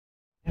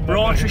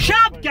Brought through. Shut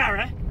up,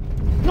 Gareth!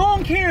 No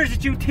one cares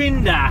that you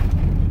thinned that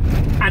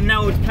and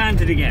now it's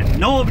planted again.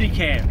 Nobody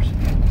cares.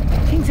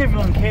 Thinks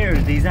everyone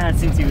cares these ads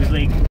since he was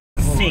like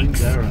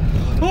 6.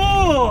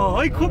 Oh,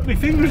 I cut my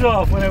fingers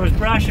off when I was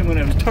brashing when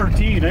I was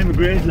 13. I'm a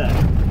great lad.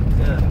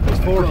 Yeah, I was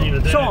 14 a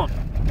day.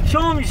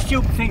 Show me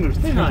stupid fingers,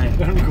 didn't I?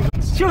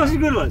 Show us the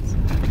good ones.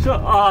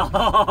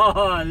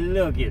 Oh,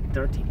 look you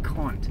dirty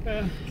cunt.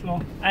 Yeah,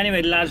 so.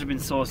 Anyway, the lads have been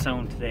so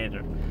sound today.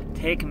 They're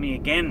taking me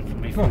again for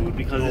my food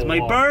because it's my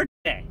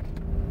birthday.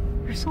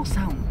 You're so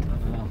sound.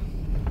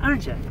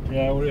 Aren't you?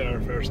 Yeah, we are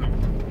fair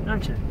sound.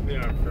 Aren't you? We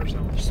are fair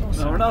sound. You're so sound.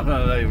 No, we're not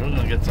gonna lie, we're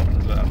gonna get something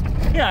as well.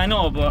 Yeah, I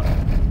know, but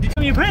did you give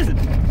me a present?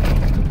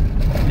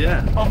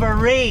 Yeah. Of a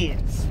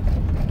raise.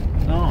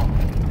 No,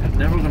 you're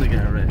never gonna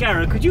get a raise.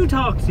 Gareth, could you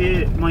talk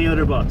to my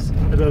other boss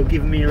about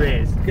giving me a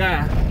raise?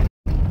 Yeah.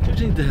 Do you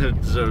think Dave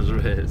deserves a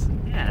raise?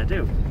 Yeah, I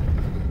do.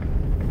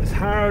 It's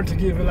hard to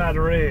give a lad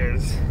a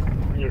raise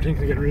when you're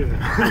thinking of getting rid of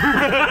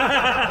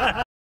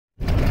him.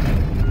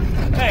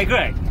 Hey,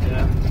 Greg.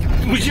 Yeah.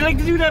 Would you like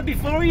to do that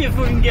before you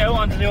fucking get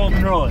onto the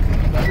open road?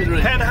 That'd be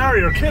the Ken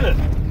Harrier, kill it!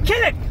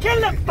 Kill it! Kill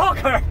the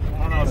fucker!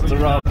 Oh no, It's a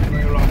rob.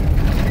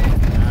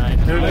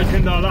 I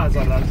pinned all that,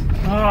 lads.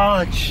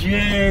 Oh,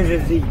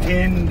 Jesus, he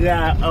thinned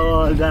that,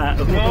 all that.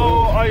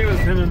 No, I was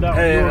pinning that.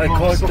 Hey, I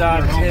cut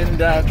that, tinned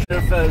that,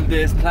 clearfelled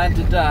this,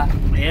 planted that.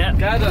 Yeah.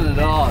 Guy done it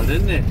all,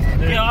 didn't he?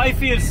 You know, I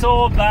feel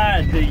so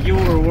bad that you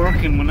were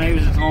working when I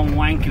was at home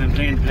wanking and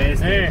playing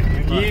PlayStation.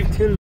 Hey, you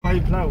till I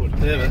ploughed.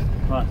 David,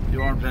 What? you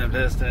weren't playing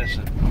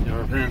PlayStation. You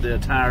were playing the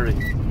Atari.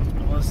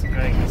 What's the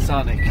Greg?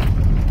 Sonic.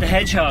 The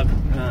Hedgehog.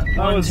 Yeah.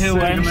 1, 2,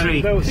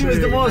 entry. He was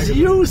the most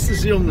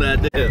useless young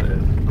lad, David.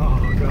 Oh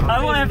god.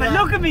 I want to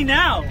look at me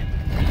now.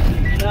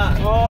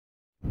 Nah.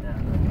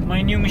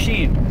 My new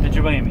machine that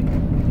you're buying me.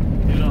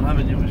 You don't have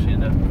a new machine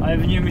now. I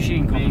have a new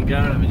machine Me coming. and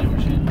Gareth have a new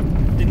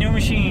machine. The new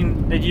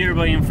machine that you're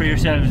buying for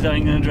yourselves that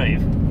I'm going to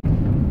drive.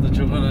 That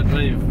you're gonna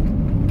drive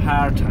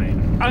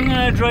part-time. I'm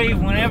going to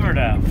drive whenever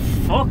the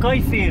fuck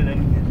I feel like.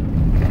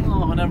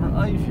 Oh, whenever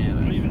I feel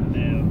it.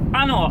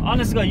 I know,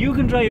 honest to God, you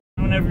can drive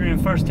whenever you're in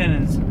first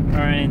tenants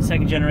or in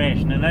second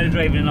generation, and I'll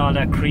drive in all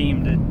that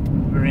cream that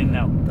we're in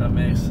now. That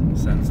makes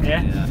sense to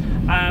Yeah? me,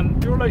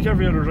 You're like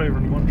every other driver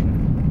in the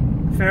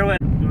country. Farewell.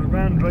 You're a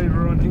grand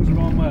driver and things are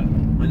going well.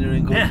 When you're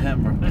in good Yeah.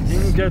 temper.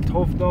 Things get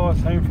tough though,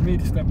 it's time for me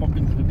to step up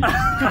into the beast.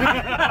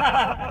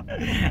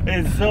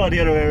 It's so the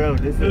other way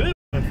around, isn't it?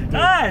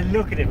 Ah,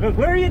 look at it. Look,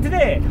 where are you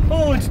today?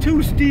 Oh, it's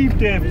too steep,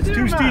 Dave. It's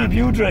too steep.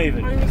 You drive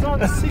it. I was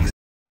on 6.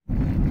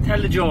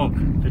 Tell the joke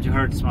that you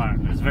heard this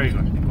morning. It was very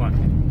good. Go on.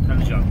 Tell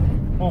the joke.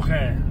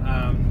 Okay,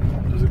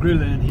 there's a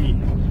grill in Heath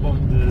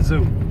on the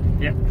zoo.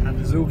 Yeah. And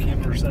the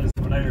zookeeper says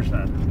to an Irish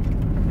lad,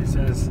 he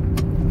says,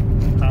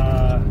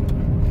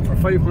 for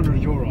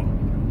 €500,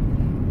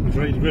 we'll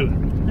try to grill it.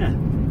 Yeah.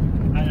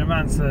 And your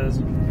man says,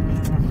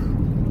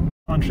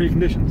 on 3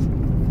 conditions.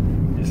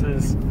 He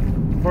says,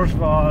 first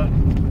of all,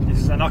 he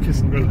says, I'm not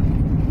kissing grill it.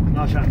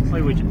 Not a chance.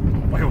 Why would you?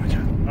 Why would you?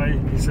 Right?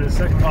 He says,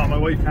 second of all, my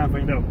wife can't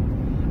find out.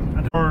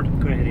 And third,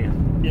 Great idea.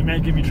 you may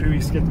give me 3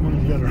 weeks to get the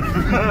money together.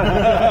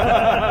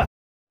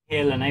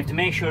 Hill, and I have to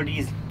make sure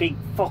these big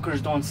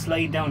fuckers don't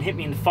slide down, hit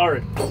me in the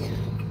forehead.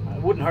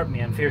 It wouldn't hurt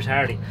me, I'm fierce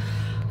hardy.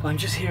 But I'm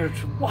just here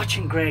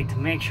watching Greg to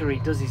make sure he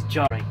does his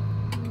job right.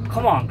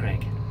 Come on,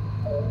 Greg.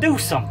 Do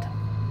something.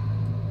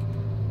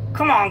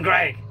 Come on,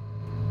 Greg.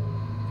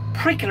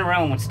 Pricking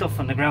around with stuff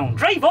on the ground.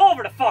 Drive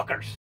over the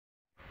fuckers!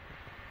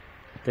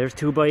 There's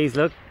 2 boys,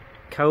 look.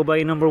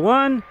 Cowboy number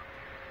 1.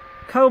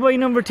 Cowboy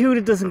number 2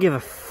 that doesn't give a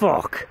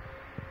fuck.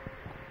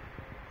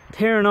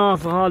 Tearing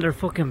off all their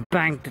fucking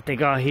bank that they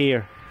got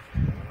here.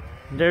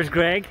 And there's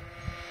Greg.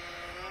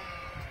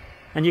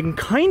 And you can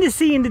kind of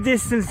see in the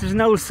distance there's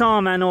an old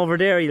sawman over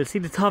there. You'll see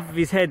the top of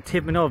his head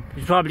tipping up.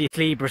 He's probably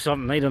asleep or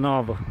something, I don't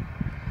know, but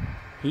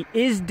he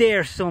is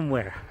there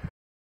somewhere.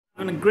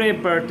 On a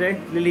great birthday,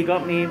 Lily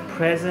got me a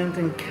present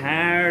and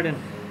card, and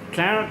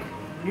Clark,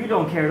 you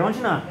don't care, don't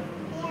you not?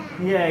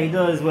 Yeah, he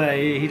does. Well,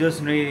 he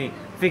doesn't really.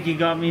 Vicky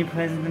got me a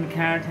present and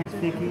card. Thanks,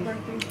 Vicky.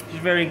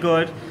 She's very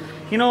good.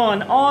 You know,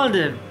 and all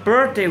the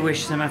birthday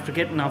wishes I'm after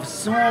getting off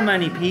so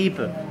many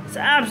people. It's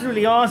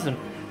absolutely awesome.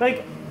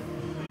 Like,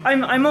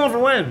 I'm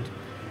overwhelmed.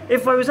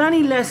 If I was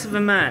any less of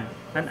a man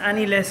and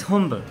any less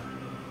humble,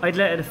 I'd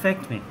let it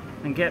affect me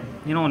and get,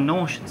 you know,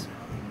 notions.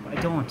 But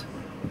I don't.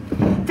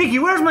 Vicky,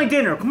 where's my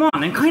dinner? Come on,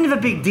 I'm kind of a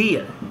big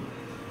deal.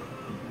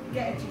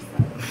 Get it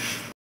yourself.